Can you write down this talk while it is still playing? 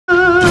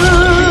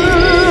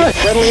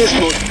deadliest,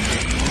 most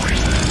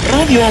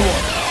radio.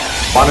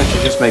 Why don't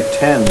you just make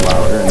 10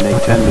 louder and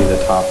make 10 be the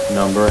top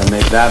number and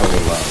make that a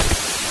little louder?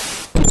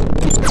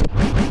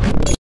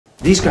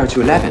 These go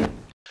to 11.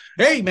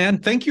 Hey, man,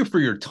 thank you for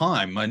your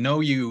time. I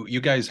know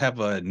you guys have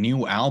a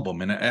new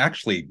album, and it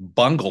actually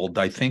bungled.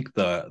 I think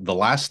the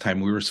last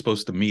time we were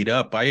supposed to meet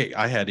up,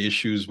 I had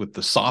issues with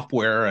the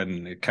software,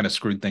 and it kind of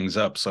screwed things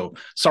up. So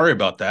sorry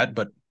about that,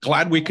 but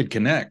glad we could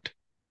connect.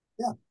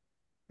 Yeah,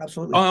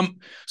 absolutely.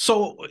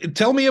 So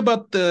tell me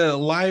about the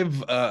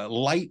live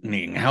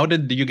Lightning. How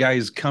did you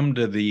guys come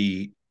to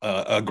the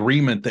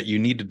agreement that you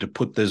needed to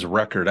put this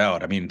record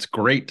out? I mean, it's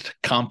great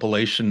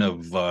compilation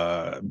of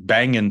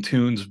banging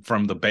tunes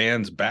from the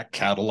band's back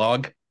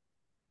catalog.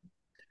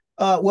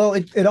 Well,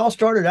 it all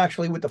started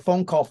actually with the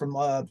phone call from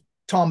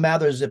Tom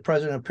Mathers, the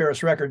president of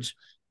Perris Records.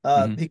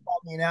 He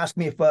called me and asked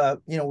me if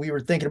we were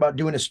thinking about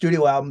doing a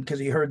studio album because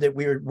he heard that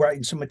we were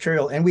writing some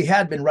material, and we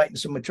had been writing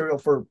some material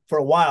for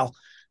a while.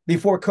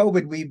 Before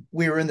COVID, we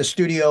were in the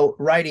studio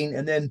writing,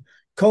 and then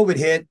COVID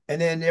hit, and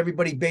then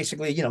everybody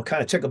basically,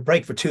 kind of took a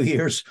break for 2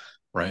 years.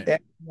 Right. And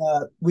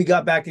we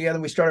got back together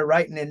and we started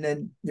writing. And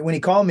then when he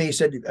called me, he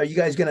said, "Are you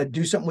guys going to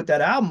do something with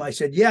that album?" I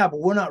said, "Yeah, but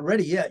we're not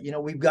ready yet.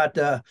 We've got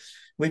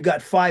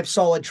 5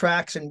 solid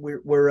tracks, and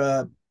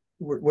we're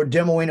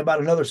demoing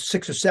about another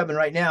 6 or 7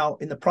 right now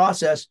in the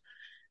process."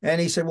 And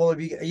he said, "Well,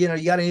 if you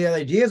got any other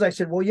ideas?" I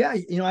said, "Well, yeah,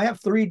 I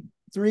have three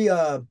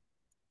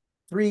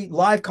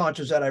live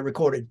concerts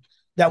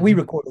that we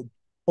recorded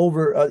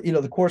over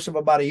the course of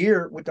about a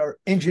year with our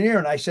engineer."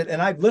 And I said,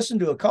 and I've listened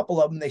to a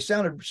couple of them, they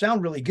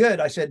sound really good.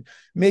 I said,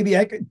 maybe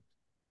I could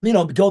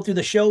go through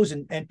the shows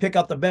and pick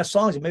out the best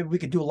songs, and maybe we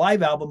could do a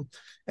live album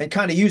and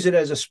kind of use it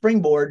as a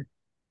springboard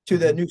to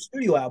the new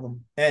studio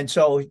album. And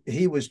so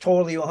he was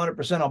totally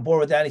 100% on board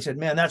with that. He said,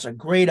 "Man, that's a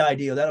great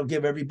idea. That'll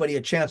give everybody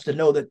a chance to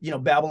know that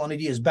Babylon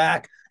A.D is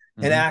back,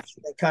 and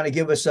actually kind of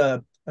give us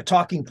a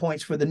talking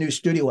points for the new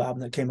studio album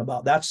that came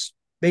about." That's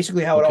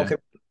basically how it all came.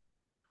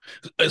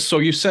 So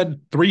you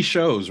said 3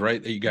 shows,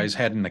 right, that you guys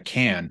had in the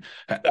can.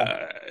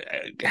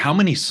 How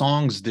many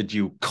songs did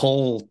you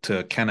cull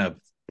to kind of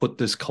put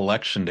this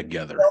collection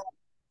together?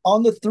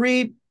 On the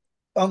three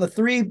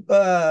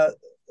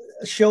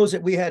shows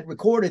that we had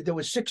recorded, there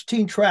was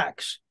 16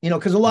 tracks,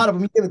 because a lot of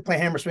them, you didn't play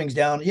Hammer Swings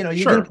Down, you're going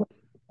to play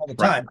all the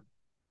time. Right.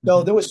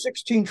 So there was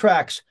 16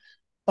 tracks.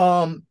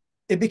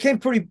 It became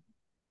pretty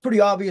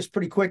obvious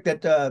pretty quick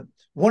that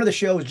one of the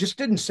shows just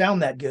didn't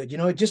sound that good.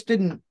 It just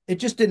didn't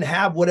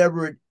have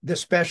whatever the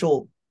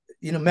special,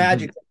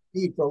 magic that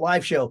you need for a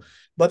live show.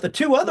 But the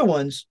 2 other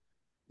ones,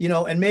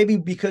 and maybe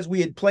because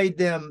we had played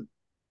them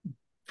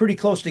pretty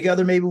close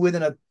together, maybe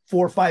within a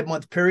 4 or 5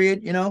 month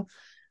period,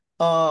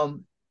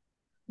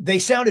 they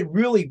sounded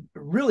really,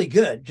 really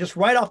good. Just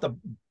right off the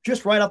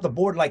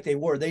board, like they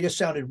were. They just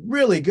sounded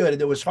really good.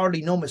 There was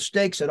hardly no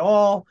mistakes at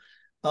all.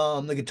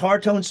 The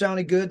guitar tone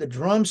sounded good. The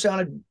drums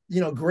sounded,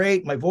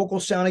 great. My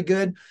vocals sounded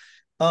good.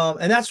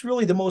 And that's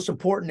really the most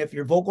important. If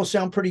your vocals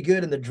sound pretty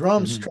good and the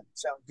drums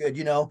sound good,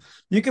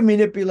 you can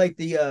manipulate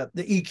the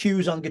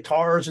EQs on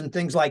guitars and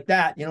things like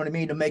that, you know what I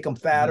mean, to make them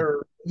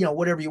fatter,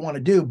 whatever you want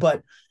to do.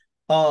 But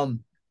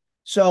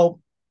so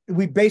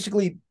we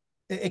basically,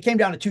 it came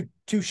down to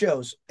two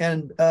shows,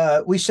 and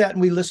we sat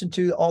and we listened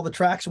to all the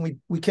tracks, and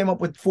we came up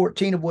with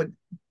 14 of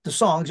the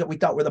songs that we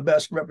thought were the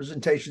best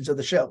representations of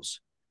the shows.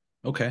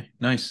 Okay,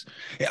 nice.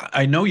 Yeah,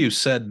 I know you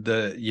said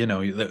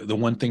the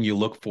one thing you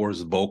look for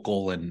is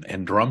vocal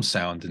and drum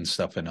sound and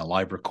stuff in a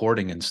live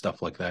recording and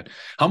stuff like that.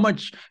 How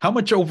much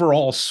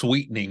overall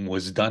sweetening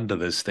was done to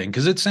this thing?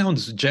 Because it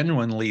sounds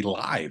genuinely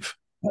live.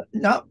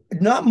 Not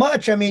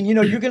much. I mean,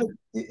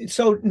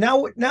 so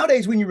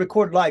nowadays when you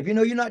record live,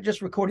 you're not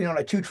just recording on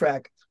a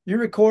 2-track. You're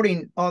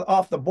recording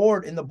off the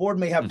board, and the board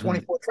may have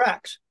 24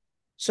 tracks.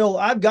 So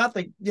I've got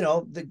the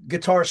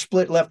guitar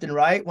split left and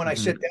right. When I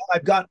sit down,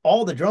 I've got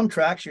all the drum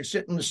tracks. You're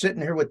sitting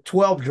here with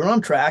 12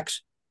 drum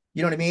tracks.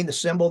 You know what I mean? The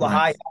cymbal, the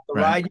hi-hat, the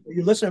ride.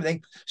 You listen to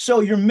everything. So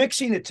you're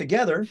mixing it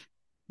together.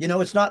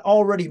 It's not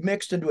already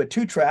mixed into a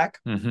 2-track.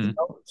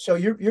 So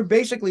you're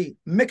basically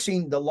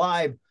mixing the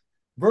live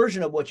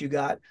version of what you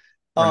got.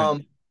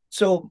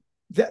 So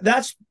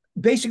that's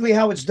basically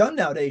how it's done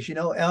nowadays.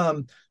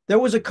 There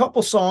was a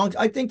couple songs.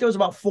 I think there was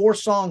about 4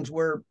 songs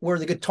where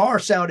the guitar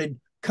sounded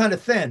kind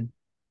of thin.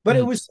 But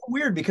it was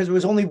weird because it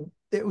was only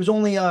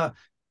on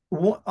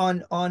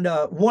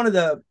one of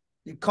the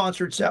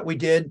concerts that we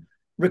did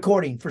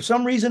recording. For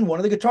some reason, one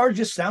of the guitars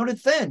just sounded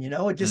thin,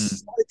 it just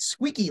sounded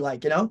squeaky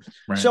like,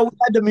 So we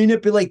had to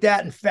manipulate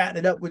that and fatten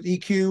it up with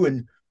EQ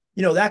and,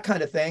 that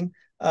kind of thing.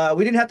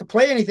 We didn't have to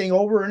play anything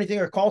over or anything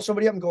or call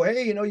somebody up and go,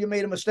 "Hey, you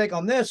made a mistake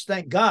on this."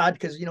 Thank God,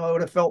 because, I would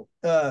have felt,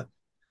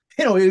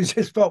 it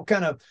just felt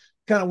kind of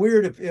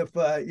weird if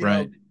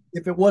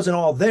if it wasn't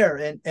all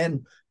there.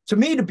 And to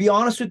me, to be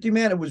honest with you,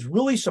 man, it was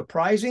really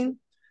surprising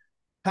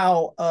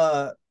how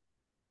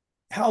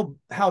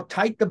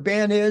tight the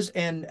band is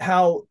and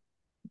how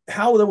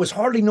there was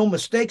hardly no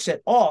mistakes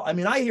at all. I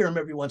mean, I hear them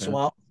every once in a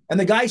while, and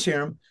the guys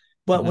hear them,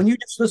 but when you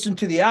just listen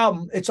to the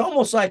album, it's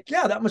almost like,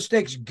 yeah, that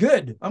mistake's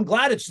good. I'm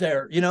glad it's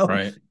there.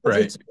 Right.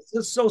 It's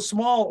just so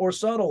small or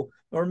subtle,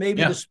 or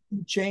maybe the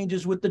speed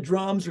changes with the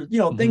drums, or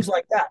things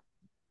like that.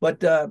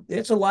 But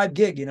it's a live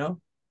gig,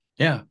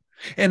 Yeah.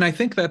 And I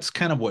think that's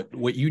kind of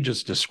what you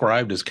just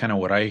described is kind of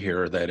what I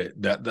hear,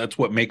 that's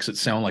what makes it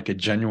sound like a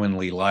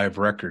genuinely live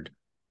record,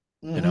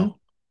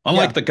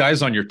 unlike the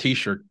guys on your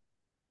t-shirt.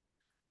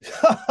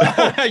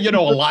 A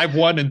live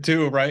 1 and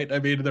 2, right? I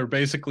mean, they're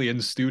basically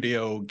in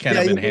studio kind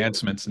of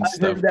enhancements and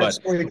stuff. But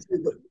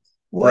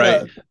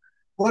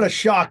what a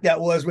shock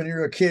that was when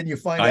you're a kid and you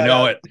find out. I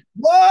know it.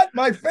 What?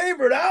 My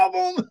favorite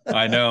album?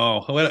 I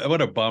know.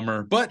 What a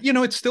bummer. But,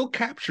 it still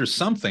captures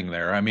something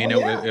there. I mean,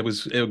 it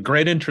was a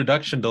great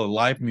introduction to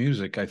live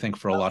music, I think,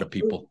 for a lot of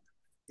people.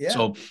 Yeah.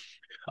 So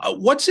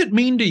what's it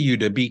mean to you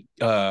to be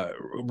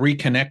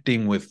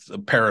reconnecting with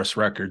Perris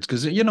Records?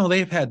 Because,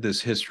 they've had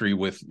this history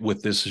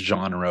with this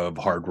genre of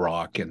hard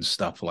rock and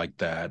stuff like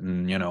that.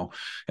 And,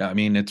 I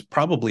mean, it's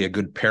probably a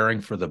good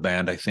pairing for the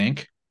band, I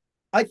think.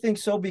 I think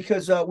so,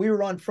 because we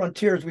were on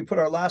Frontiers. We put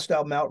our last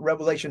album out,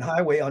 Revelation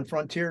Highway, on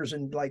Frontiers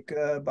in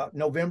about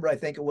November, I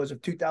think it was,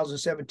 of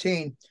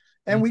 2017.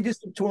 And we did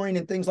some touring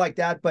and things like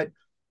that. But,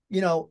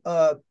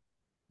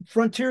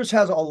 Frontiers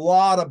has a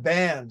lot of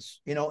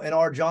bands, in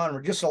our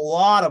genre, just a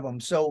lot of them.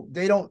 So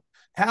they don't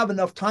have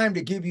enough time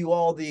to give you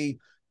all the,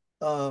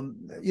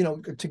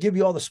 to give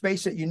you all the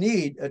space that you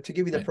need, to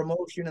give you the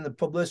promotion and the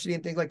publicity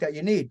and things like that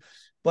you need.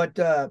 But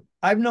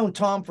I've known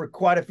Tom for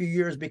quite a few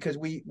years, because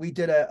we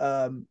did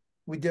our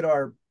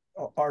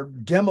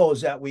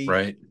demos that we,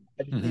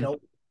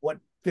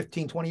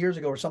 15, 20 years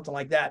ago or something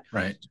like that.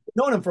 Right. I've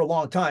known him for a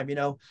long time,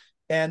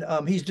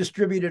 and he's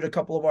distributed a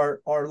couple of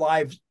our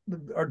live,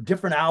 our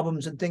different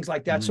albums and things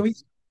like that. So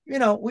he's,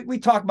 we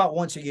talk about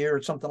once a year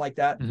or something like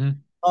that.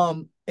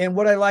 And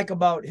what I like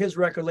about his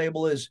record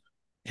label is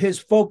his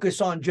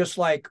focus on just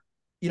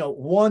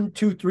 1,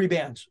 2, 3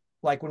 bands.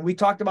 Like when we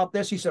talked about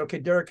this, he said, okay,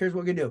 Derek, here's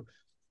what we're gonna do.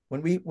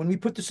 When we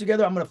put this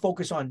together, I'm going to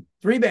focus on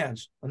 3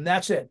 bands, and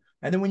that's it.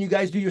 And then when you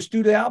guys do your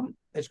studio album,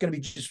 it's going to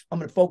be I'm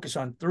going to focus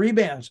on 3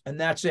 bands, and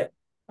that's it.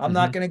 I'm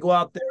not going to go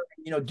out there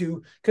and,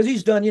 because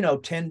he's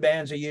done, 10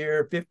 bands a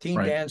year, 15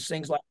 bands,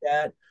 things like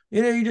that.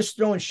 You're just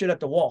throwing shit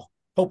at the wall,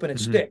 hoping it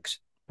sticks,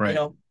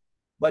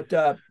 But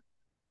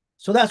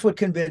so that's what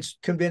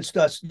convinced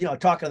us,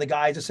 talking to the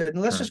guys. I said,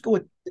 let's just go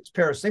with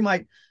Perris. They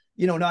might,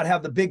 not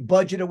have the big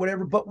budget or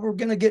whatever, but we're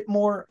going to get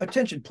more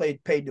attention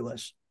paid to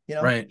us,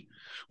 Right.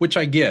 Which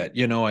I get,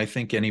 I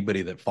think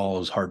anybody that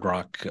follows hard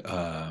rock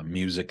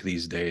music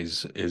these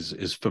days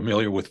is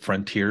familiar with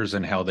Frontiers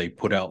and how they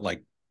put out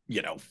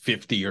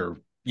 50 or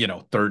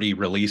 30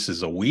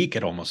 releases a week,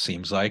 it almost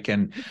seems like.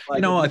 And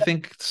I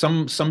think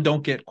some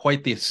don't get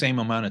quite the same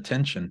amount of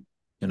attention,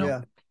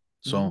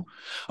 So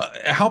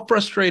how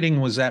frustrating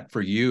was that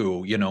for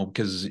you?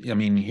 Because I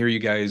mean, here you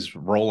guys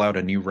roll out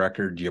a new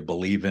record, you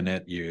believe in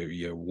it,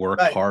 you work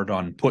hard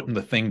on putting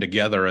the thing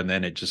together, and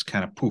then it just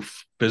kind of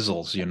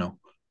fizzles,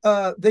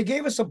 They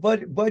gave us a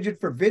budget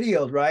for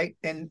videos, right?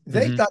 And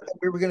they thought that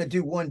we were going to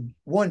do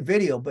one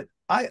video, but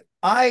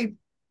I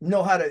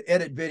know how to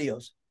edit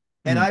videos,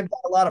 and I've got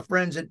a lot of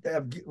friends that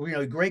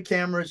have great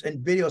cameras and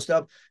video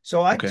stuff.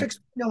 So I took,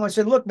 I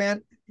said, look,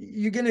 man,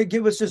 you're going to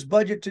give us this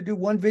budget to do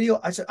one video?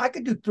 I said, I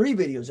could do 3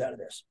 videos out of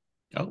this.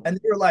 Oh. And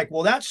they were like,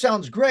 well, that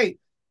sounds great.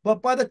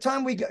 But by the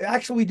time we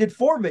did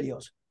 4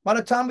 videos. By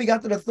the time we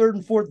got to the 3rd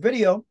and 4th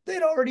video,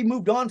 they'd already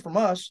moved on from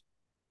us.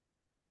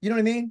 You know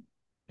what I mean?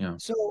 Yeah.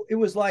 So it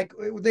was like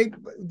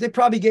they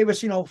probably gave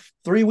us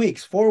 3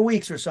 weeks, 4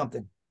 weeks or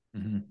something,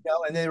 and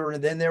they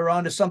were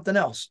on to something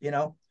else,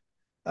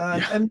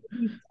 and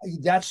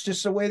that's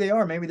just the way they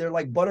are. Maybe they're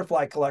like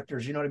butterfly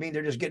collectors, you know what I mean?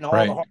 They're just getting all the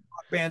hard rock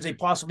bands they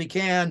possibly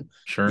can,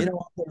 on their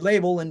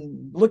label,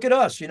 and look at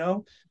us,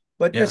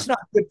 But it's not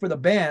good for the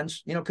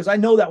bands, because I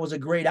know that was a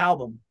great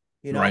album,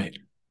 Right.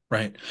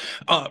 Right.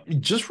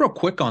 Just real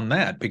quick on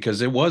that,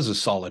 because it was a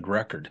solid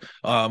record.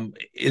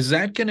 Is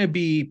that going to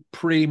be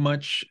pretty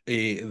much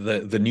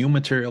the new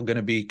material going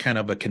to be kind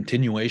of a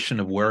continuation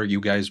of where you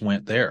guys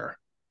went there?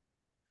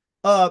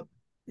 Are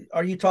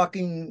you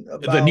talking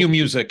about the new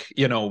music,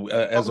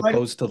 as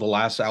opposed to the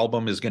last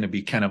album is going to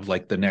be kind of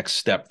like the next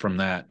step from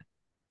that?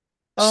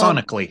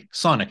 Sonically.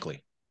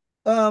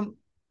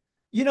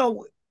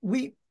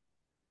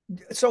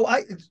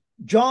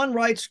 John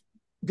writes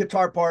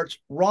guitar parts,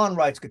 Ron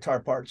writes guitar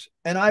parts,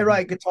 and I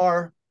write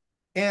guitar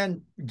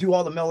and do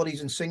all the melodies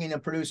and singing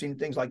and producing and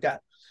things like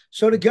that.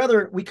 So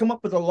together we come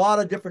up with a lot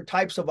of different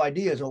types of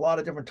ideas, a lot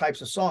of different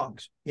types of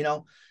songs,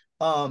 and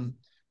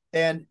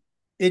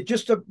it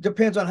just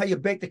depends on how you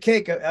bake the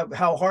cake,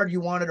 how hard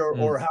you want it,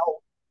 or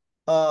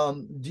how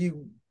do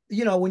you,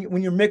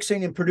 when you're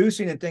mixing and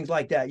producing and things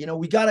like that, you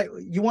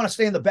want to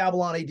stay in the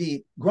Babylon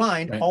A.D.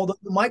 grind, although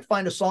you might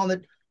find a song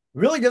that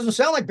really doesn't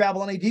sound like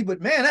Babylon A.D.,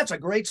 but man, that's a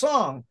great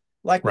song.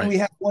 Like when we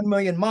had 1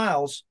 Million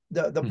Miles,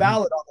 the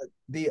ballad on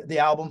the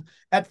album.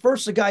 At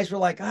first, the guys were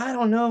like, I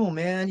don't know,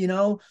 man.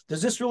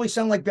 Does this really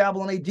sound like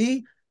Babylon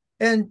A.D.?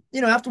 And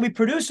after we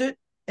produce it,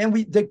 and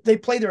they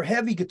play their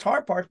heavy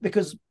guitar parts,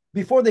 because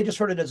before they just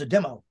heard it as a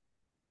demo,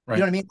 You know Right.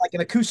 what I mean? Like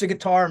an acoustic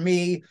guitar,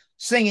 me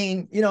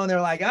singing, you know, and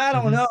they're like, I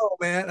don't Hmm. know,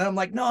 man. And I'm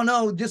like,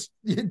 no, just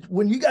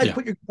when you guys Yeah.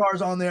 put your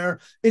guitars on there,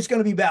 it's going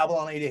to be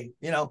Babylon A.D.,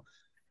 you know?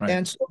 Right.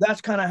 And so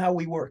that's kind of how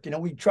we work. You know,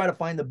 we try to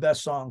find the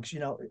best songs, you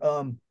know.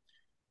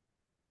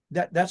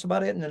 That's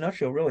about it in a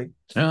nutshell, really.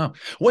 Yeah.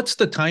 What's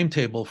the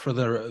timetable for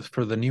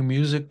the new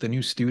music, the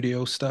new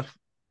studio stuff?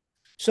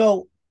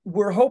 So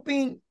we're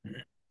hoping,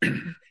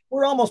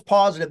 we're almost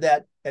positive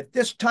that at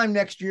this time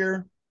next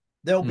year,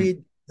 there'll Hmm. be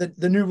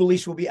the new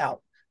release will be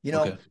out. You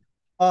know, Okay.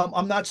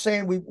 I'm not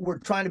saying we're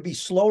trying to be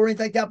slow or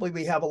anything like that, but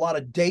we have a lot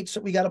of dates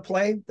that we got to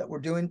play that we're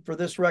doing for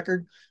this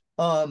record.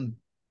 Um,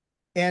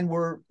 and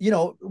we're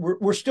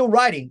still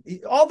writing.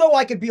 Although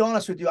I could be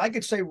honest with you, I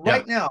could say Yeah.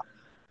 right now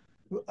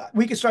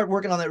we could start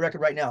working on that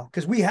record right now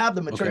because we have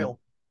the Okay. material.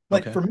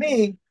 But Okay. for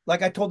me,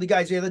 like I told the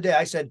guys the other day,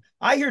 I said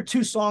I hear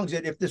 2 songs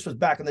that if this was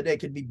back in the day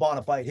could be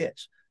bona fide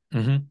hits,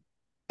 Hmm.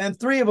 and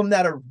 3 of them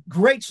that are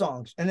great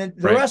songs, and then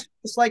the Right. rest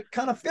is like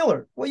kind of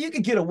filler. Well, you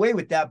could get away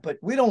with that, but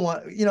we don't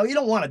want, you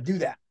don't want to do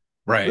that.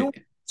 We Right. want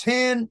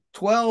 10,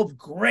 12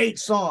 great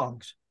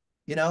songs,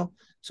 you know.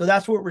 So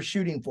that's what we're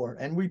shooting for,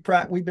 and we've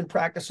been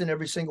practicing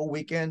every single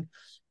weekend,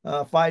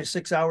 5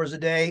 6 hours a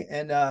day,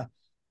 and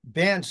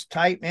band's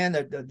tight, man.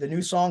 The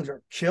new songs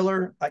are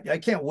killer. I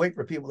can't wait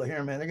for people to hear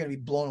them, man. They're gonna be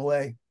blown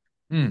away.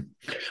 Hmm.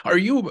 Are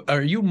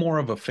you more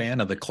of a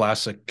fan of the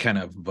classic kind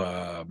of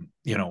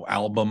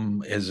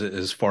album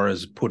as far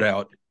as put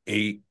out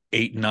eight,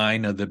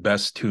 nine of the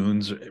best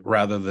tunes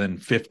rather than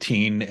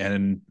 15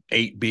 and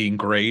 8 being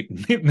great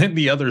and then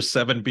the other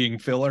 7 being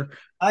filler?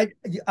 I,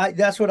 I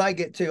that's what I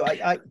get too.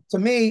 I to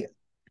me,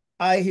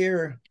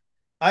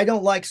 I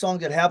don't like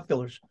songs that have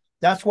fillers.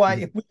 That's why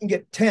Mhm. if we can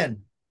get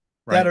 10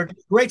 that Right. are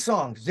great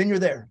songs, then you're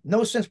there.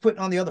 No sense putting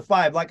on the other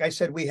 5. Like I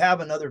said, we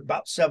have another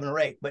about 7 or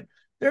 8, but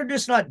they're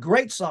just not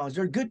great songs.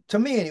 They're good to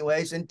me,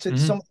 anyways. And to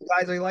some Hmm. of the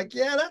guys, are like,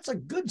 yeah, that's a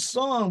good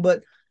song,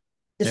 but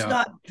it's Yeah.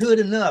 not good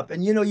enough.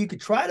 And you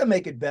could try to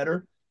make it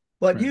better,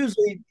 but Right.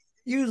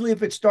 usually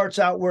if it starts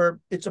out where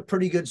it's a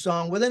pretty good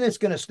song, well, then it's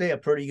going to stay a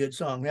pretty good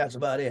song. That's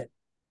about it.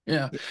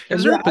 Yeah. So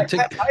Is there yeah, a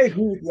particular? I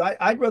agree with you.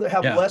 I'd rather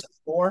have Yeah. less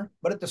more,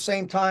 but at the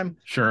same time,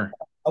 Sure.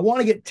 I want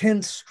to get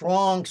 10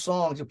 strong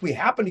songs. If we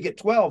happen to get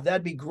 12,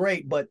 that'd be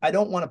great, but I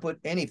don't want to put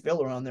any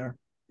filler on there,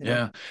 you know?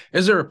 Yeah.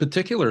 Is there a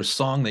particular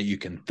song that you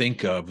can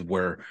think of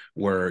where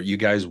you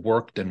guys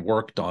worked and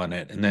worked on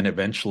it and then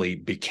eventually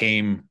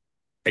became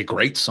a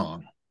great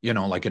song?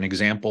 Like an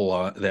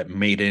example that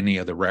made any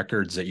of the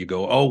records that you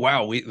go, oh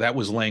wow, that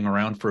was laying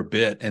around for a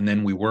bit, and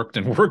then we worked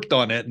and worked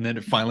on it, and then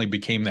it finally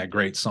became that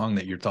great song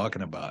that you're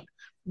talking about.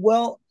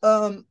 Well,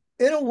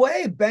 in a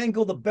way,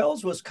 Bangle the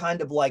Bells was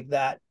kind of like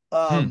that.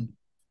 Hmm.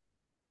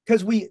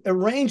 Because we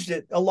arranged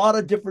it a lot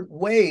of different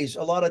ways,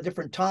 a lot of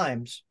different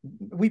times.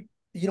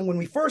 When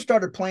we first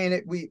started playing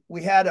it,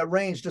 we had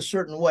arranged a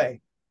certain way.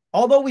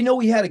 Although we know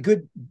we had a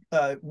good,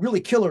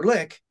 really killer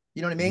lick,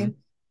 you know what I Hmm. mean,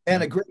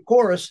 and Yeah. a great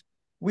chorus,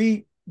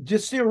 we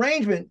just the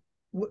arrangement,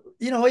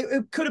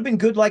 it could have been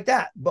good like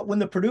that. But when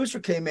the producer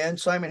came in,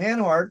 Simon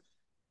Hanhart,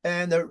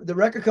 and the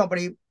record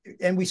company,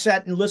 and we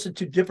sat and listened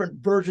to different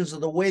versions of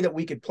the way that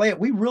we could play it,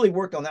 we really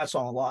worked on that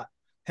song a lot.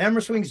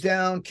 Hammer Swings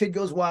Down, Kid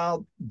Goes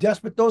Wild,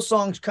 Desperate. Those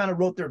songs kind of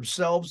wrote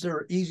themselves.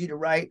 They're easy to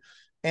write,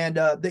 and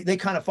they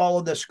kind of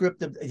followed the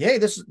script of, hey,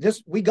 this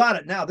we got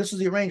it now. This is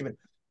the arrangement.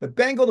 But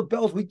Bangle the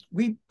Bells,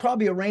 we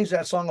probably arranged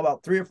that song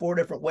about 3 or 4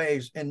 different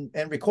ways, and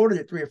recorded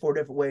it 3 or 4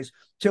 different ways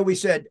till we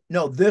said,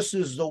 no, this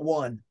is the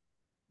one.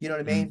 You know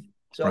what I Hmm. mean?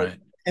 So, Right.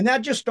 and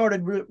that just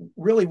started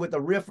really with the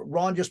riff.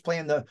 Ron just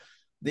playing the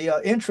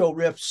intro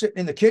riff, sitting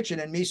in the kitchen,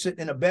 and me sitting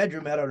in a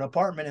bedroom at an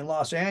apartment in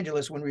Los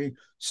Angeles when we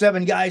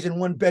 7 guys in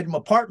 1 bedroom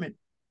apartment.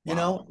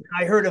 Wow.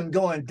 I heard him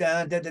going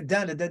da da da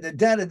da da da da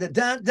da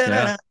da da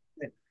Yeah.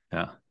 da.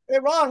 Yeah. Hey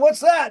Ron,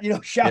 what's that?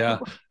 Shouting. Yeah.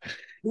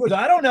 He goes,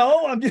 I don't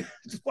know. I'm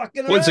just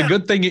fucking Well, it's a around.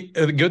 good thing.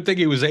 A good thing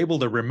he was able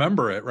to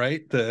remember it,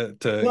 right? To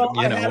Well,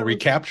 I had a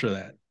recapture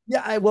that.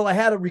 yeah. I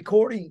had a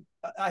recording.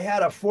 I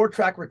had a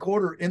 4-track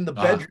recorder in the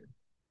Ah. bedroom.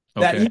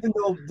 That Okay.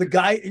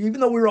 even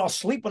though we were all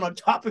sleeping on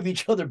top of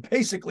each other,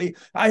 basically,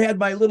 I had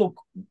my little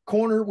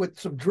corner with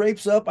some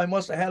drapes up. I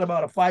must have had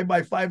about a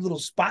 5x5 little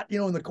spot,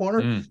 in the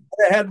corner. Mm.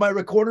 I had my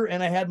recorder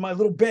and I had my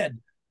little bed.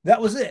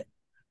 That was it.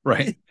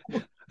 Right.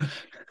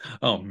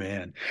 Oh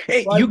man.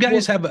 Hey, So you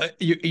guys have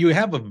you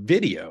have a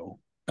video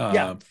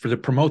yeah, for to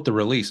promote the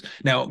release.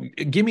 Now,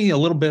 give me a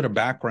little bit of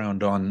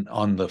background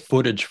on the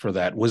footage for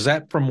that. Was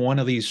that from one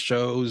of these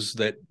shows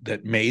that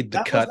made the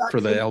that was cut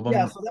for the actually,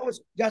 yeah. album? So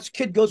that's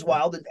Kid Goes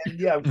Wild, and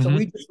yeah. So Hmm.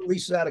 we just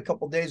released that a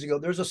couple days ago.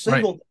 There's a Right.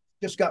 single that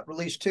just got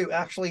released too.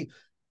 Actually,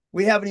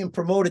 we haven't even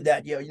promoted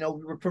that yet. We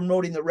were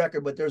promoting the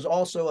record, but there's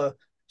also a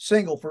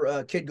single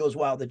for Kid Goes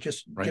Wild that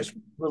just Right.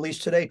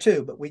 released today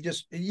too. But we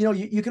just,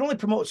 you can only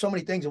promote so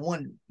many things in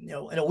one,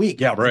 in a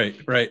week. Yeah, right,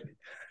 right, right.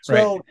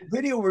 So the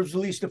video was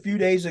released a few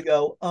days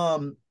ago.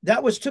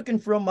 That was taken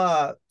from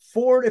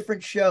 4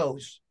 different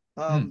shows.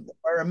 Hmm. If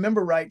I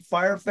remember right,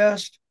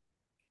 Firefest,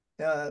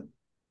 uh,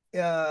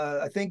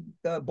 I think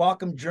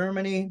Bochum,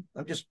 Germany.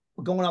 I'm just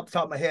going off the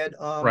top of my head.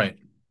 Right.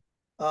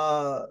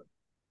 Uh,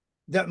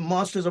 that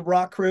Monsters of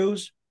Rock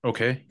cruise.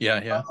 Okay.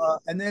 Yeah. Yeah.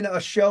 And then a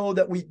show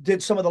that we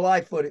did some of the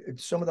live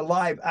footage, some of the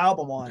live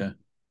album on. Okay.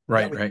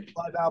 Right. That Right.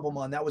 live album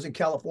on that was in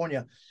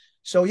California.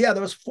 So yeah,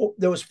 there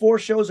was four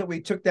shows that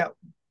we took that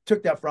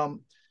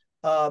from,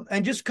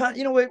 and just kind of,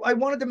 you know, I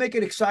wanted to make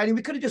it exciting.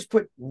 We could have just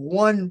put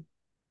one,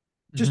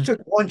 just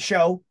took one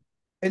show,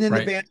 and then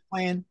the band's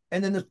playing,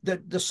 and then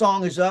the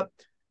song is up.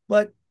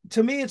 But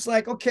to me, it's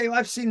like, okay, well,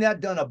 I've seen that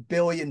done a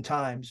billion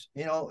times.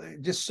 You know,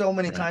 just so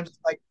many times. It's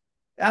like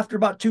after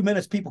about 2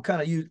 minutes, people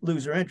kind of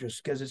lose their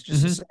interest because it's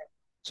just the same.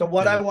 So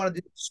what I wanted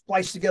to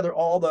splice together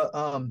all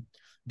the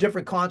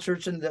different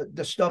concerts and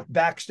the stuff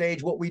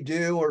backstage, what we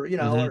do, or, you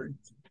know, or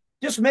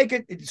just make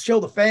it show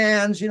the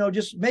fans, you know,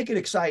 just make it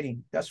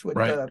exciting. That's what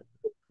the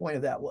point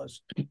of that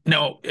was.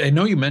 Now, I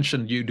know you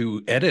mentioned you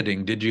do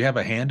editing. Did you have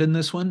a hand in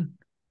this one?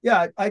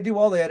 Yeah, I do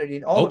all the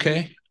editing.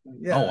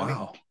 Yeah. Oh,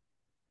 wow.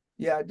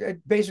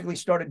 It basically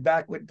started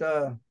back with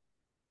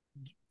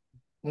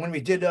when we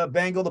did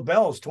Bangle the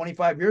Bells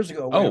 25 years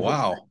ago. Oh,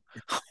 wow.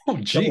 Oh,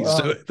 geez.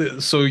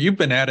 So you've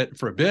been at it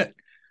for a bit.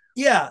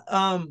 Yeah.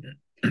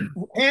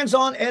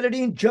 Hands-on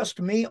editing, just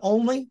me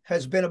only,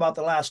 has been about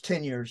the last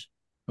 10 years.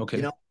 Okay.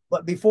 You know,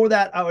 but before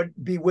that, I would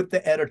be with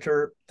the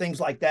editor, things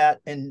like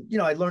that. And, you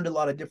know, I learned a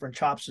lot of different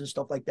chops and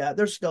stuff like that.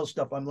 There's still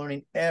stuff I'm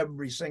learning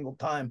every single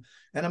time.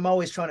 And I'm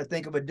always trying to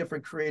think of a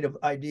different creative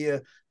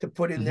idea to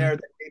put in there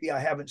that maybe I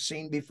haven't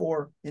seen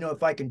before, you know,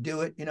 if I can do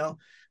it, you know.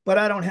 But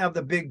I don't have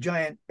the big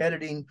giant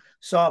editing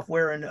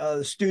software in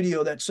the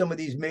studio that some of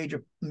these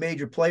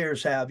major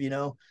players have, you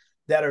know,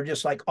 that are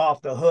just like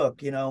off the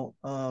hook, you know,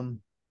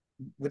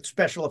 with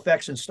special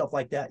effects and stuff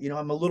like that. You know,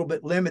 I'm a little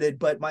bit limited,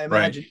 but my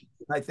imagination,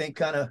 I think,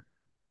 kind of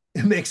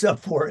makes up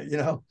for it, you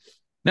know.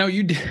 Now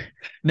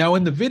now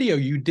in the video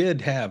you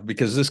did have,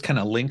 because this kind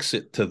of links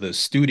it to the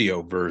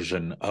studio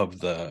version of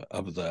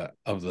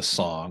the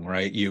song,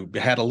 right? You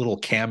had a little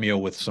cameo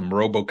with some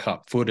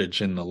RoboCop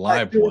footage in the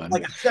live one.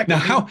 Like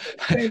now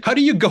how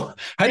do you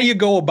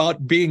go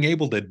about being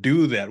able to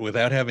do that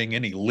without having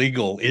any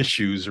legal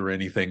issues or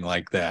anything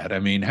like that? I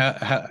mean,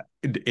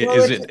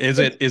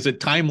 is it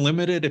time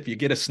limited if you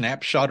get a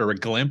snapshot or a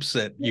glimpse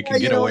that you can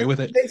get away with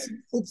it?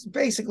 It's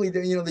basically the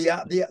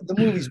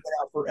movie's been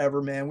out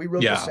forever, man. We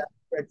wrote the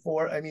soundtrack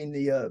for it. I mean,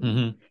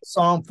 the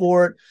song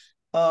for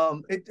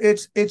it.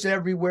 It's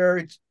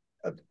everywhere.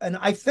 And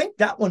I think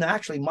that one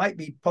actually might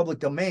be public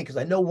domain, because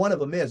I know one of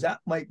them is.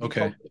 That might be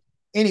public.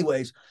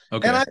 Anyways.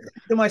 Okay. And I think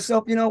to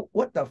myself, you know,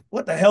 what the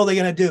hell are they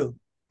gonna do?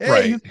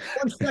 Hey,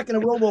 I'm second a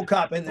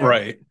RoboCop in there.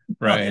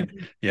 Right.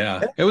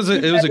 Yeah. It was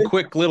a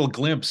quick little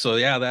glimpse. So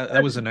yeah,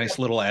 that was a nice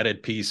little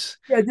added piece.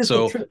 Yeah, just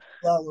a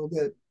little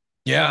bit.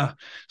 Yeah.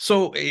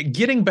 So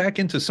getting back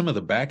into some of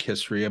the back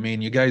history, I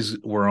mean, you guys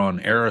were on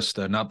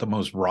Arista, not the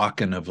most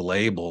rockin' of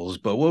labels,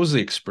 but what was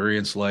the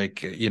experience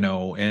like, you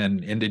know,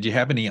 and did you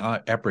have any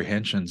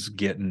apprehensions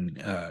getting,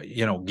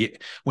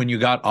 when you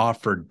got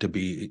offered to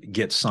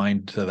get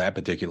signed to that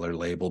particular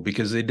label,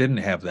 because they didn't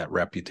have that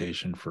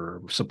reputation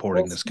for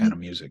supporting this kind of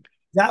music?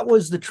 That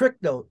was the trick,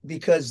 though,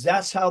 because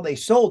that's how they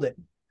sold it.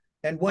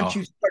 And once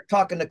you start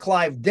talking to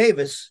Clive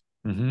Davis,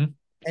 and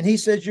he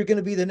says you're going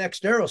to be the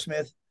next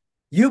Aerosmith,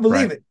 you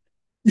believe it.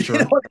 You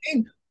know what I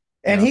mean?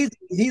 And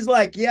he's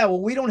like, yeah,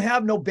 well, we don't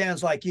have no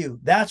bands like you.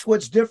 That's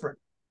what's different.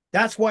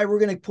 That's why we're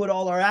going to put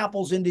all our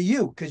apples into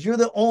you, because you're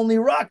the only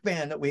rock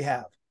band that we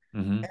have.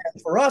 And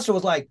for us, it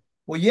was like,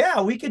 well,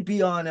 yeah, we could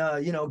be on,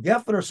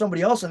 Geffen or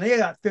somebody else, and they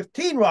got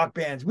 15 rock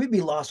bands. We'd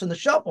be lost in the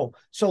shuffle.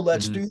 So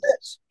let's do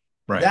this.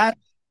 Right.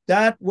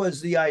 That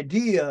was the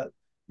idea,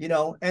 you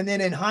know. And then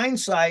in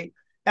hindsight,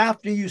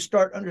 after you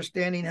start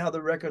understanding how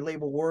the record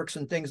label works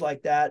and things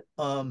like that,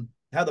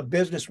 how the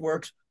business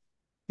works,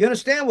 you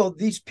understand, well,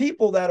 these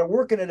people that are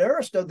working at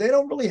Arista, they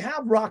don't really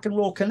have rock and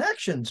roll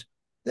connections.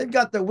 They've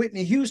got the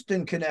Whitney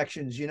Houston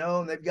connections, you know,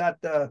 and they've got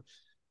the,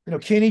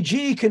 Kenny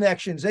G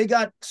connections. They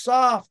got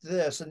soft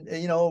this and,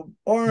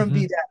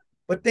 R&B that,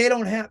 but they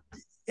don't have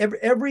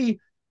every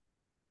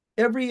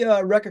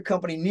record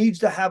company needs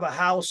to have a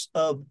house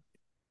of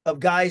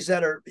guys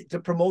that are the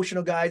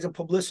promotional guys and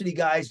publicity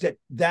guys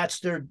that's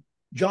their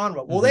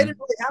genre. Well, they didn't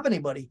really have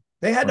anybody.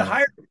 They had to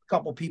hire a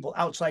couple people,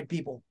 outside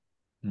people.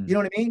 You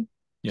know what I mean?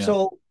 Yeah.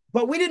 So,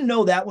 but we didn't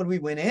know that when we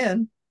went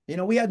in. You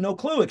know, we had no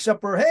clue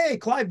except for, hey,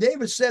 Clive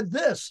Davis said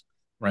this.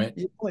 Right.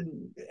 You know,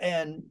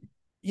 and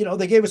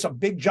they gave us a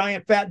big,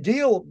 giant, fat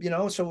deal,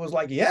 so it was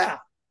like, yeah.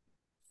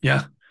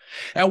 Yeah.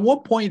 At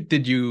what point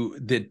did you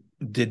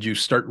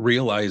start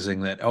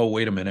realizing that, oh,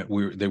 wait a minute,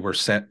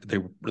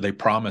 they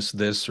promised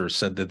this or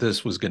said that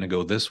this was going to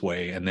go this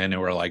way, and then they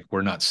were like,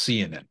 we're not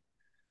seeing it?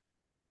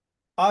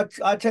 I'll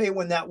tell you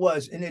when that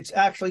was, and it's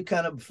actually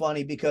kind of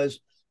funny because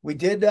we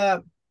did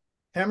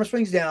Hammer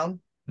Swings Down,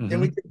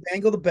 then we did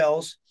Bangle the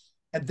Bells,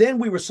 and then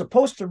we were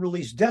supposed to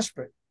release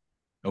Desperate.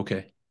 Okay.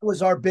 It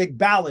was our big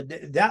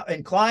ballad.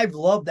 And Clive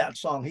loved that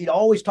song. He'd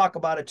always talk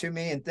about it to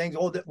me and things.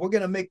 Oh, we're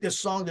going to make this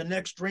song the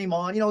next Dream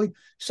On. He'd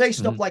say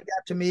stuff like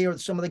that to me or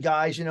some of the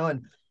guys,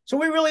 and so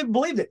we really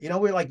believed it. We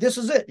were like, this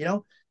is it,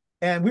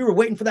 and we were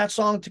waiting for that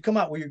song to come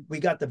out. We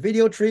got the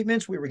video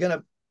treatments. We were going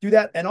to do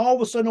that. And all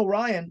of a sudden,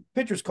 Orion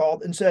Pictures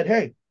called and said,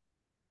 "Hey,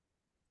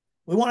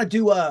 we want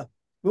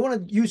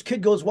to use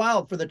Kid Goes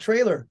Wild for the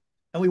trailer,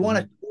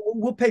 and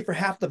we'll pay for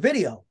half the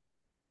video."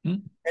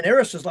 And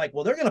Eris is like,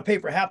 "Well, they're going to pay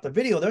for half the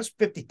video. There's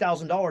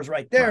 $50,000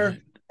 right there,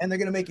 right. And they're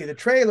going to make you the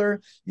trailer.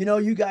 You know,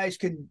 you guys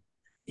can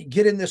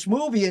get in this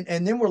movie."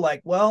 And then we're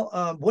like,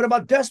 "Well, what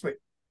about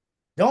Desperate?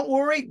 Don't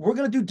worry, we're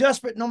going to do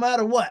Desperate no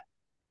matter what."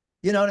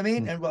 You know what I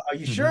mean? And well, are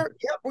you sure?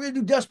 Yep, we're going to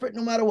do Desperate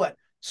no matter what.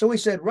 So we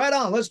said, right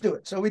on, let's do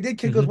it. So we did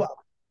Kid Goes Wild.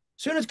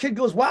 As soon as Kid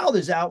Goes Wild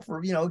is out for,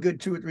 a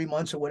good 2 or 3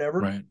 months or whatever.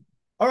 Right.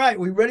 All right,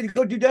 we ready to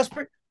go do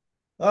Desperate?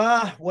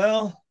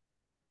 Well,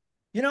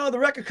 the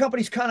record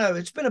company's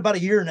it's been about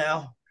a year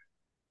now.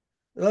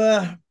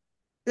 I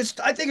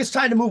think it's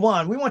time to move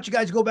on. We want you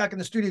guys to go back in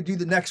the studio and do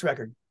the next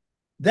record.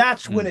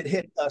 That's when it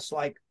hit us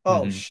like,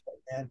 oh, shit,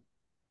 man.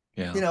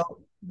 Yeah.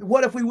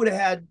 What if we would have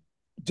had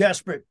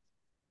Desperate?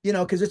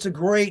 Because it's a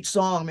great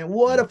song. I mean,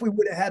 what if we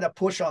would have had a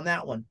push on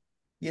that one?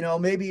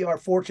 Maybe our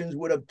fortunes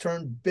would have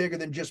turned bigger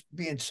than just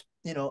being,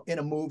 in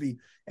a movie.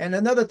 And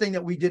another thing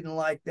that we didn't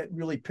like that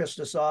really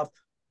pissed us off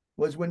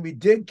was when we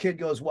did Kid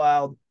Goes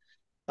Wild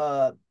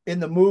in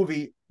the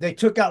movie, they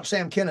took out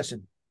Sam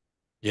Kinison.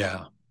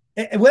 Yeah.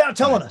 And without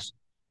telling us.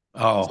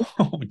 Oh,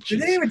 they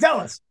didn't even tell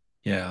us.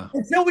 Yeah.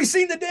 Until we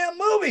seen the damn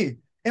movie.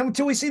 And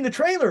until we seen the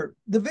trailer,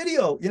 the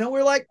video,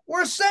 we're like,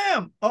 "Where's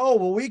Sam?" "Oh,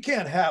 well, we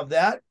can't have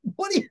that."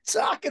 "What are you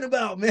talking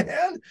about,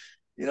 man?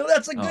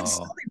 That's a good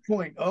selling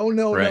point." "Oh,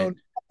 no, no.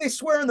 They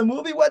swear in the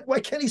movie. Why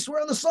can't he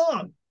swear on the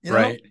song?"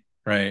 Right.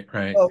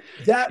 So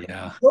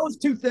those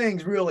two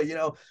things really,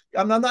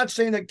 I'm not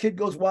saying that Kid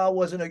Goes Wild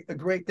wasn't a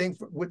great thing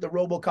with the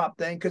RoboCop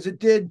thing, because it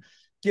did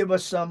give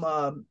us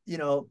some,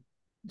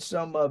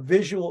 some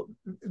visual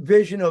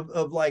vision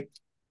of like,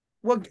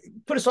 well,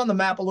 put us on the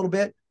map a little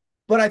bit.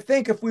 But I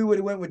think if we would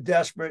have went with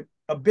Desperate,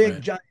 a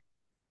big, giant,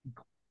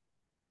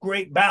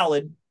 great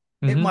ballad,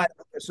 it might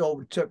have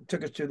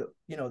took us to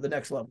the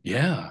next level.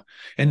 Yeah,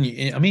 and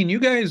I mean, you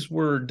guys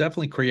were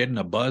definitely creating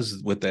a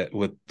buzz with that,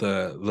 with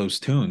those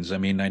tunes. I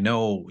mean, I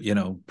know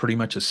pretty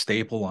much a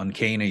staple on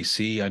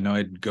KNAC. I know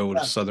I'd go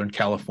to Southern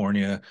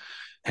California,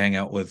 hang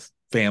out with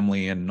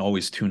family, and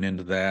always tune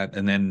into that.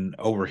 And then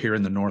over here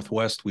in the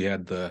Northwest, we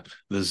had the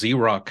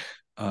Z-Rock.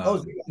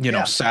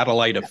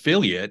 Satellite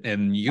affiliate,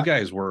 and you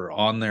guys were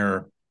on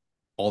there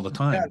all the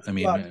time. I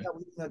mean,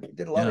 we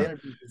did a lot of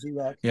interviews with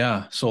Z-Rock.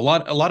 Yeah, so a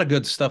lot of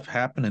good stuff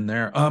happening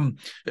there.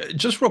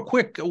 Just real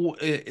quick,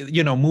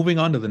 moving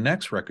on to the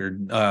next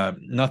record,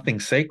 Nothing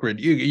Sacred.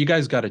 You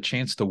guys got a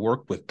chance to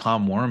work with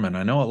Tom Werman.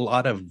 I know a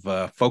lot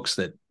of folks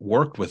that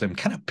worked with him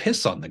kind of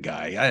piss on the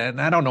guy, and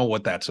I don't know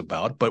what that's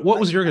about. But what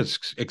was your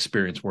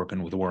experience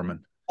working with Werman?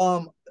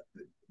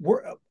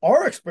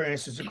 Our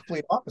experience is the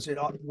complete opposite.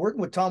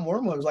 Working with Tom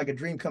Werman was like a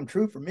dream come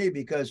true for me,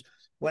 because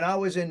when I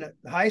was in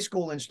high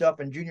school and stuff,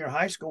 in junior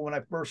high school, when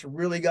I first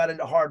really got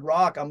into hard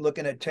rock, I'm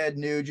looking at Ted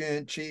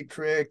Nugent, Cheap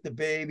Trick, the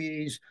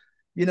Babies,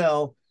 and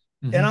I'm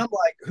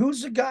like,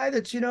 who's the guy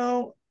that's,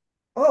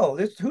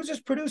 who's this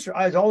producer?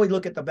 I always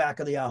look at the back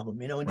of the album,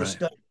 and just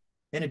study.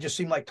 And it just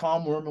seemed like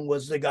Tom Werman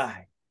was the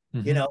guy,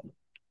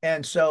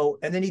 and so,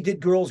 and then he did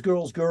Girls,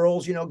 Girls,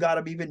 Girls, got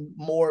him even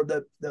more of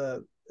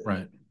the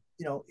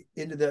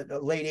into the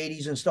late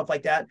 80s and stuff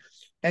like that.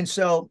 And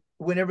so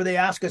whenever they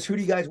ask us, who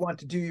do you guys want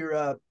to do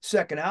your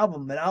second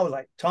album? And I was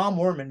like, Tom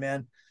Werman,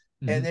 man.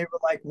 And they were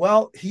like,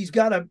 well, he's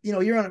got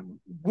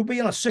we'll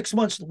be on a 6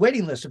 months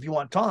waiting list if you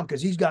want Tom,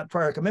 because he's got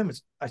prior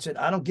commitments. I said,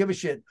 I don't give a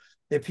shit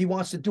if he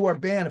wants to do our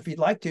band, if he'd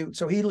like to.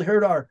 So he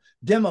heard our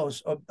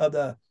demos of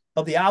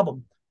the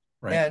album.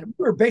 Right. And we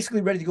were basically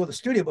ready to go to the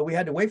studio, but we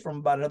had to wait for him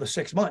about another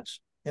 6 months.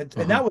 And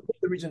that was one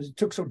of the reasons it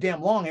took so damn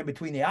long in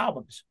between the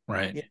albums.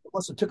 Right. It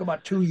must have took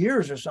about 2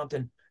 years or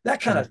something. That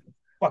kind of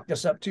fucked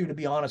us up too, to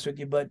be honest with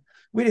you. But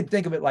we didn't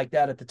think of it like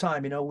that at the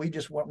time. We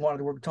just wanted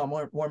to work with Tom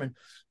Werman.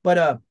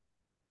 But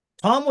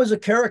Tom was a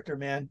character,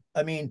 man.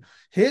 I mean,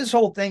 his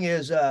whole thing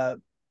is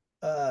the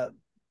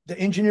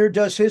engineer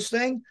does his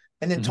thing,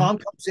 and then Tom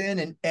comes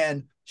in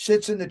and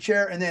sits in the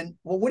chair, and then,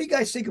 well, what do you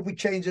guys think if we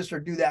change this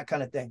or do that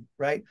kind of thing,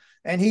 right?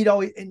 And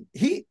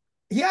he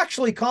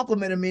actually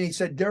complimented me, and he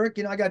said, Derek,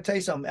 I got to tell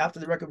you something. After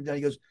the record was done,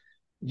 he goes,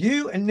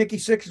 you and Nikki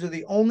Sixx are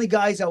the only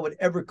guys I would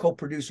ever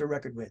co-produce a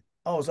record with.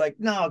 I was like,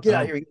 no, get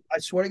out of here. I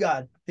swear to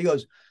God. He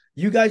goes,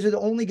 you guys are the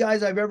only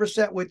guys I've ever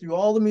sat with through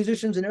all the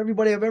musicians and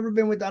everybody I've ever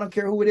been with. I don't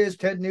care who it is,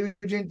 Ted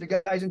Nugent,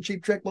 the guys in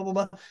Cheap Trick, blah, blah,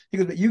 blah. He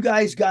goes, but you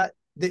guys got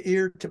the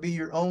ear to be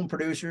your own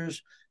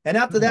producers. And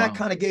after that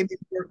kind of gave me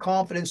more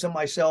confidence in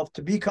myself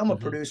to become a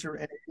producer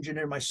and an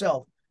engineer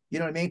myself. You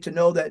know what I mean? To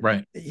know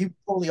that he was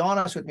totally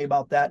honest with me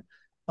about that.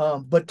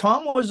 But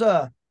Tom was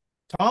a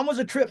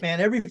trip, man.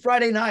 Every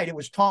Friday night, it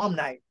was Tom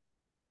night.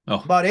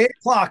 About 8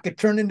 o'clock, it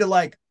turned into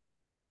like,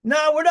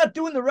 no, we're not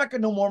doing the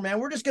record no more, man.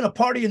 We're just going to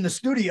party in the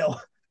studio.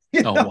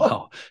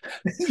 Wow.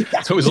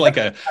 So it was like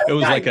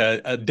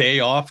a day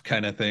off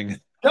kind of thing.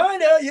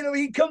 Kind of,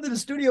 he'd come to the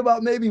studio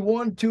about maybe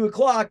 1, 2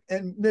 o'clock,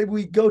 and maybe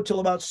we'd go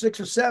till about 6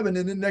 or 7.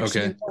 And then next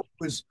thing it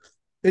was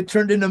it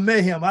turned into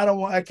mayhem.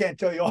 I can't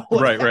tell you all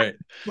what Right, happened,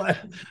 right.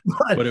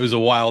 but, But it was a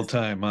wild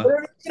time, huh?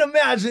 you can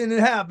imagine it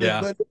happened,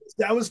 Yeah. but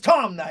that was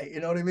Tom night, you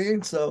know what I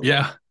mean? So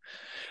Yeah.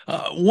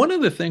 One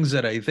of the things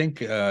that I think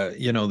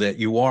that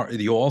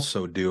you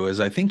also do is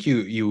I think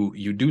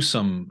you do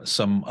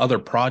some other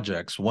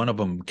projects. One of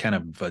them kind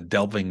of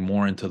delving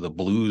more into the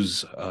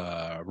blues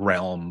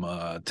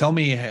realm. Tell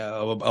me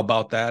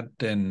about that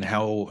and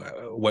how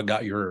what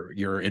got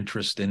your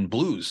interest in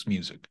blues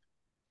music.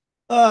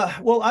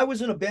 well, I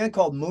was in a band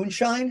called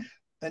Moonshine,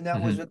 and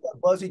that was Hmm. with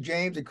Buzzy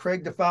James and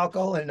Craig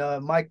DeFalco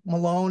and Mike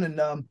Malone,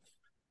 and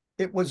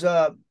it was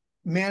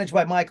managed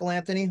by Michael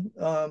Anthony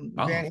Oh,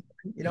 Van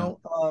Halen,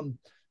 yeah.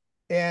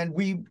 and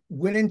we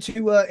went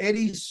into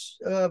Eddie's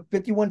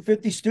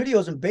 5150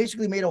 studios and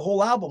basically made a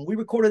whole album. We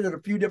recorded at a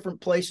few different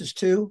places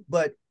too,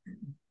 but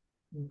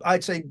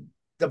I'd say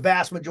the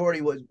vast majority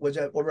was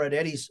over at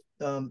Eddie's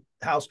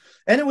house,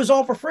 and it was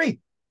all for free,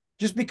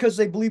 just because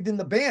they believed in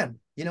the band.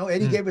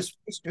 Eddie Mm, gave us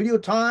studio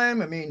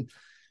time. I mean,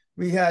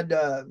 we had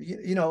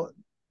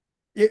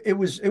it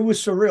was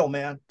surreal,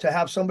 man, to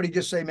have somebody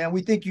just say, man,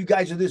 we think you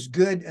guys are this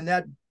good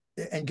and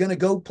gonna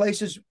go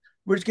places.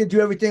 We're just gonna do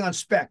everything on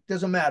spec.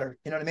 Doesn't matter.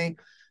 You know what I mean?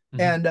 mhm.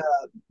 And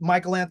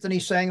Michael Anthony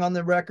sang on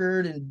the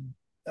record, and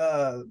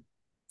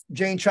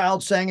Jane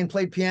Child sang and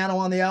played piano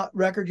on the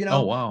record.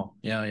 Oh, wow.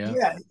 Yeah, yeah.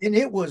 Yeah, and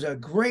it was a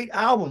great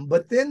album.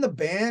 But then the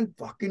band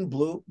fucking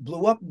blew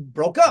up,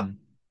 broke up.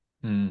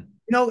 Mm,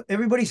 mm,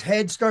 Everybody's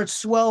head starts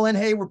swelling.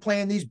 Hey, we're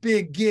playing these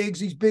big gigs,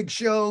 these big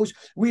shows.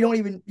 We don't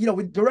even,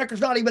 the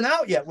record's not even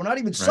out yet. We're not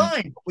even right.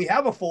 signed. We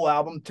have a full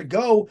album to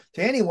go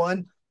to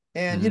anyone.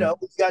 And, Hmm.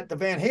 we got the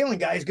Van Halen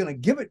guy is going to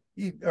give it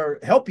or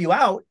help you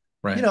out.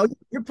 Right.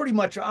 You're pretty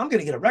much, I'm going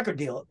to get a record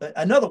deal,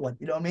 another one,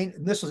 you know what I mean?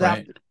 And this was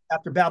Right.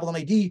 after Babylon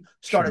A.D.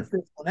 started Sure.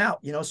 fizzling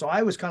out, so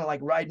I was kind of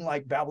like riding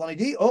like Babylon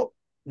A.D. Oh,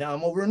 now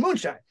I'm over in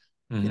Moonshine.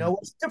 Hmm.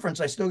 What's the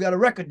difference? I still got a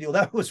record deal.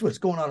 That was what's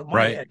going on in my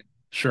Right. head.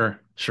 Sure.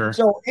 Sure.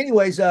 So,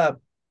 anyways, the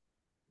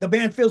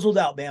band fizzled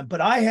out, man.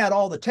 But I had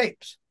all the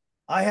tapes.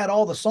 I had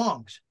all the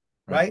songs,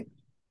 Right. right?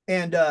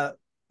 And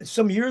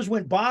some years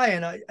went by,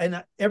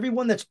 and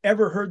everyone that's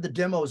ever heard the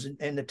demos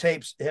and the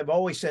tapes have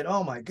always said,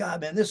 "Oh my God,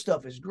 man, this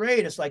stuff is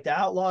great." It's like the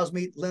Outlaws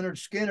meet Leonard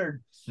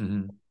Skinner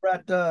Hmm.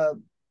 at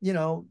you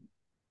know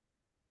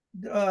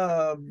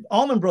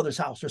Allman Brothers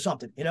house or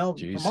something.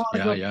 Jeez. Yeah.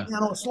 Harmonica, Yeah.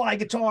 piano, slide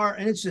guitar,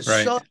 and it's just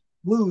Right. such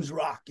blues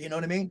rock. You know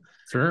what I mean?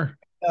 Sure.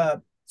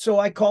 So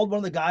I called one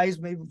of the guys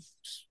maybe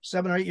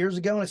 7 or 8 years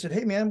ago, and I said,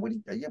 "Hey, man, what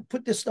do you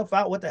put this stuff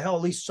out? What the hell?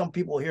 At least some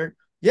people will hear it."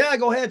 Yeah,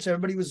 go ahead. So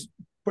everybody was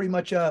pretty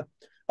much up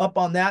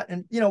on that,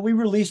 and we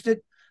released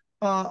it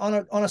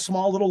on a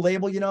small little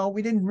label.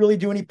 We didn't really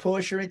do any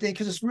push or anything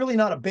because it's really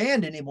not a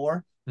band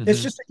anymore. It's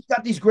Hmm. just that you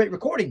got these great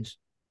recordings,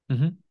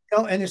 Hmm.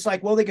 and it's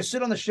like, well, they could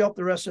sit on the shelf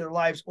the rest of their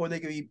lives, or they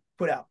could be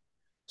put out.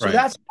 So Right.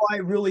 that's why I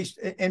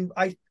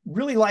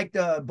really liked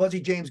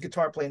Buzzy James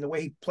guitar playing, the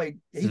way he played.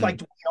 He's like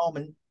Dwayne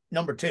Allman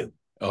 #2.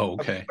 Oh,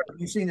 okay.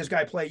 You've seen this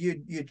guy play,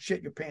 you'd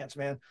shit your pants,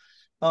 man.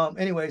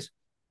 Anyways,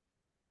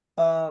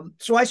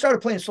 so I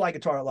started playing slide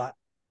guitar a lot,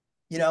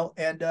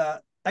 and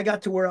I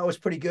got to where I was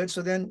pretty good.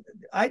 So then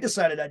I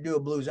decided I'd do a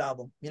blues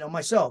album,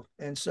 myself.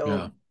 And so,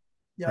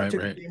 Yeah. I Right.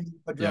 took Right.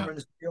 a drummer Yeah. in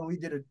the studio, we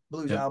did a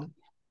blues Yep. album.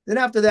 Then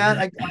after that,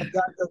 I got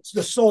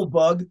the soul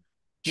bug,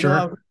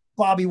 Sure.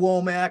 Bobby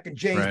Womack and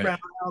James Right. Brown,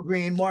 Al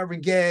Green, Marvin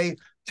Gaye,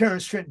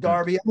 Terrence Trent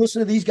D'Arby. I'm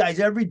listening to these guys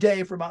every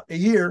day for about a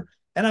year.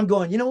 And I'm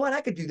going, you know what?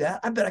 I could do that.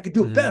 I bet I could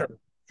do it better.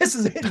 This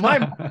is in my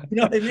mind. You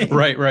know what I mean?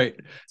 Right. Right.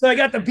 So I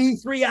got the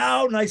B3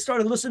 out, and I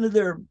started listening to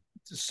their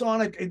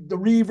sonic, the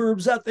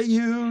reverbs that they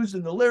use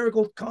and the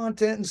lyrical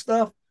content and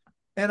stuff.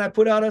 And I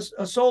put out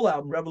a soul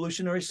album,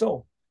 Revolutionary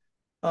Soul.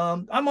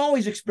 I'm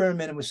always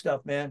experimenting with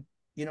stuff, man.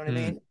 You know what I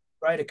mean?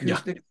 Right?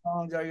 Acoustic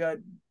songs. I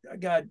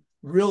got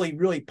really,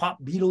 really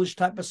pop Beatles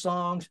type of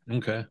songs.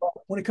 Okay. But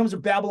when it comes to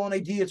Babylon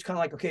AD, it's kind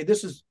of like, okay,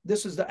 this is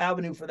the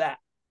avenue for that.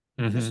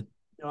 Hmm.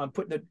 I'm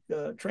putting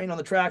the train on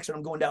the tracks, and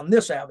I'm going down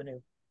this avenue.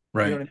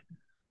 Right. You know what I mean?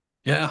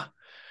 Yeah.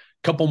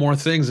 Couple more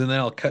things and then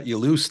I'll cut you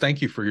loose.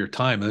 Thank you for your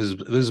time. This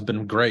has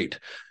been great.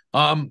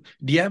 Do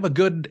you have a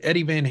good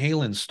Eddie Van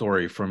Halen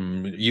story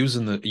from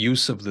using the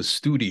use of the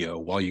studio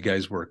while you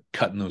guys were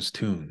cutting those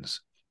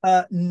tunes?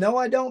 No,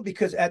 I don't,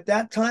 because at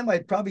that time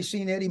I'd probably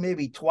seen Eddie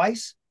maybe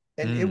twice,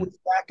 and it was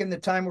back in the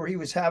time where he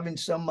was having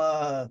some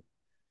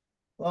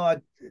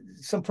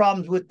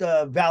problems with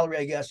Valerie,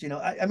 I guess.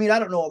 I mean, I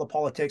don't know all the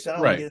politics. I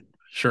don't Right. get,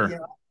 Sure.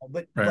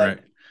 but Right.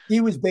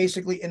 he was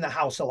basically in the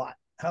house a lot.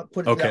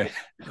 Put it that Okay. way.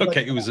 Okay. But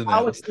It was in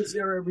Alex that. was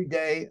there every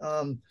day.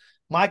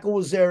 Michael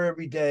was there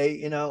every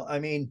day. I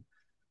mean,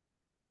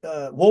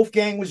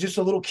 Wolfgang was just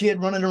a little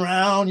kid running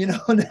around, and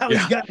now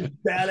he's got this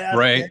badass.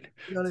 Right. Thing,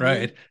 you know what I Right.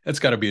 mean? That's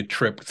got to be a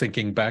trip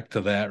thinking back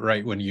to that,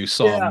 right? When you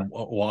saw him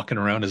walking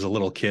around as a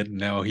little kid, and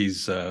now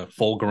he's a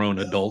full grown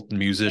adult and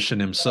musician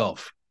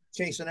himself.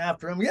 chasing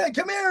after him. Yeah,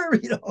 come here.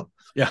 Yeah.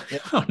 Yeah.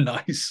 Oh,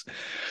 nice.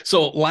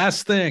 So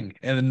last thing,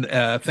 and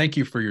thank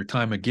you for your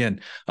time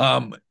again.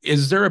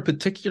 Is there a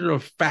particular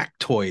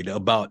factoid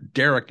about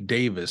Derek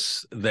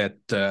Davis that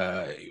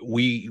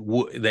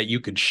that you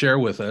could share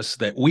with us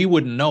that we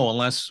wouldn't know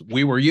unless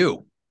we were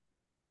you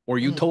or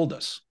you told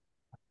us?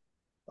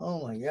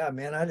 Oh my God,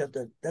 man. I'd have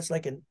to, that's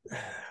like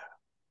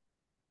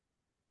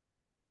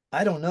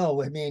I don't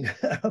know. I mean,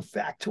 a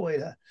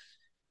factoid.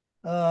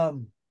 I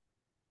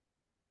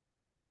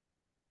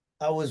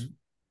was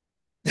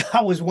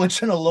I was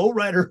once in a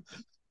lowrider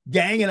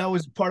gang, and I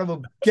was part of a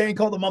gang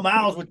called the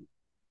Mamaus with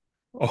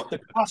the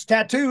cross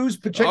tattoos.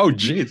 Oh,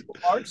 geez.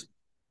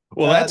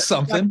 Well, that's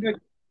something.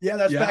 Yeah,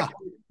 that's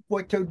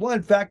factoid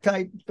one.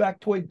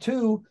 Factoid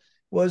two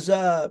was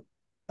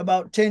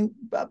about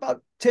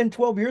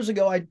 12 years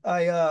ago.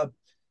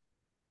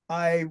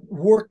 I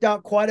worked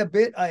out quite a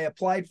bit. I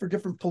applied for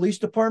different police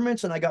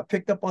departments, and I got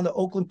picked up on the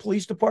Oakland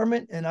Police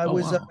Department. And I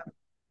was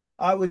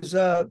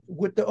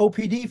with the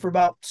OPD for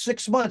about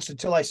 6 months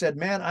until I said,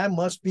 "Man, I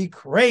must be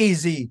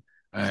crazy."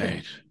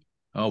 Right.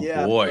 Oh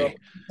yeah, boy. So,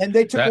 and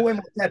they took away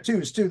my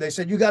tattoos too. They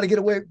said, "You got to get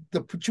away."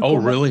 Oh,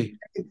 really?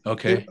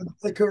 Okay.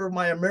 They took over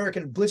my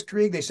American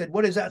Blitzkrieg. They said,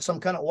 "What is that? Some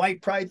kind of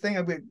white pride thing?"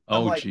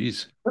 I'm like,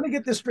 geez. Let me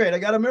get this straight. I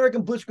got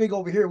American Blitzkrieg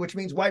over here, which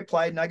means white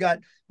pride, and I got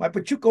my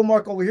Pachuco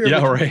mark over here.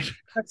 Yeah, right.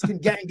 Mexican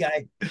gang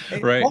guy.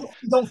 Right.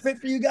 Don't fit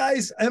for you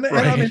guys. And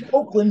I'm in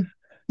Oakland.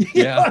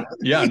 Yeah.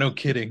 Yeah. No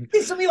kidding.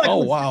 Me like, oh,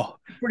 wow.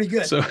 Pretty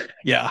good. So,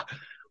 yeah.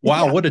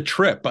 Wow, what a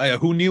trip.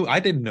 Who knew? I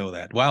didn't know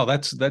that. Wow,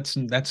 that's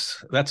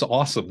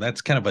awesome.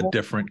 That's kind of a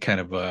different kind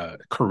of a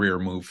career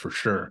move for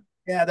sure.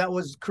 Yeah,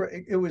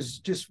 it was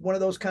just one of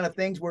those kind of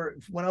things where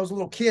when I was a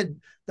little kid,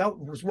 that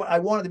was what I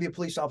wanted to be, a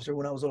police officer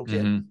when I was a little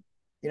kid.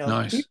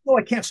 Nice. Even though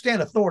I can't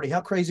stand authority,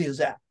 how crazy is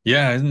that?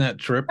 Yeah, isn't that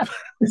trip?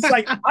 It's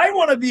like, I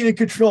want to be in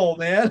control,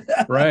 man.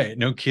 Right,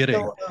 no kidding.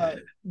 So,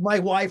 my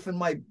wife and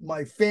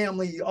my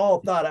family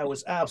all thought I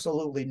was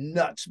absolutely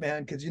nuts,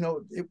 man, because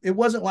it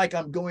wasn't like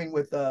I'm going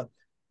with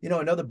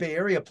another Bay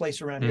Area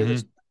place around here,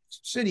 this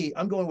city.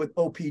 I'm going with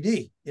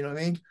OPD. You know what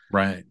I mean?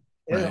 Right.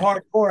 It's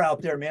hardcore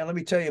out there, man. Let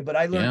me tell you. But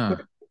I learned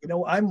quick,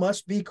 I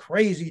must be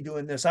crazy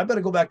doing this. I better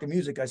go back to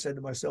music, I said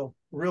to myself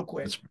real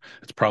quick.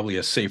 It's probably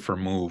a safer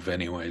move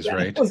anyways,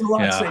 right? It was a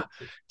lot safer.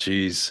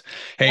 Jeez.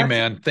 Hey,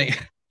 man, thank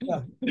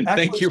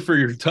you for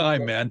your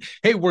time, man.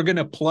 Hey, we're going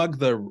to plug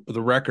the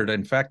record.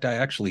 In fact, I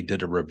actually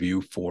did a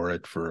review for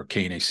it for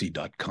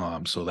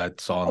knac.com. So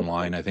that's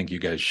online. I think you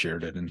guys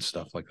shared it and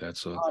stuff like that.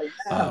 So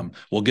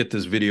we'll get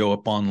this video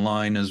up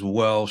online as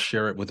well.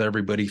 Share it with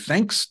everybody.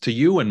 Thanks to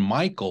you and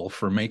Michael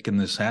for making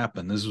this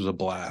happen. This was a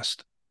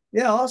blast.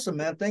 Yeah, awesome,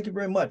 man. Thank you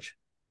very much.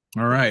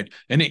 All right.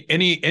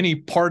 Any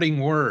parting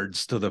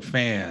words to the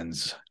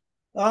fans?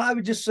 I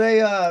would just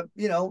say,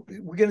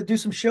 we're going to do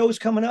some shows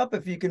coming up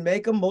if you can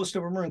make them. Most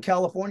of them are in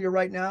California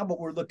right now, but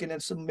we're looking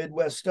at some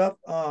Midwest stuff.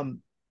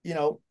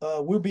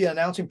 We'll be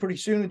announcing pretty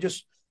soon.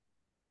 And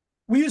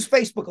we use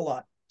Facebook a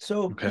lot.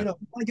 So, if you want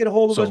to get a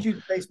hold of us,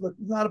 use Facebook.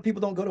 A lot of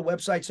people don't go to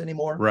websites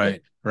anymore.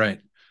 Right.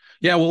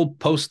 Yeah, we'll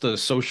post the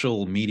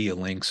social media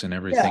links and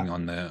everything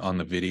on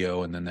the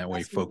video, and then that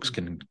way folks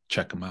can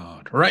check them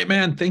out. All right,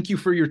 man. Thank you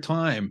for your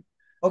time.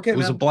 Okay, it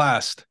was a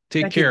blast.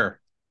 Take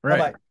care.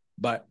 Bye-bye.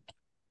 Bye.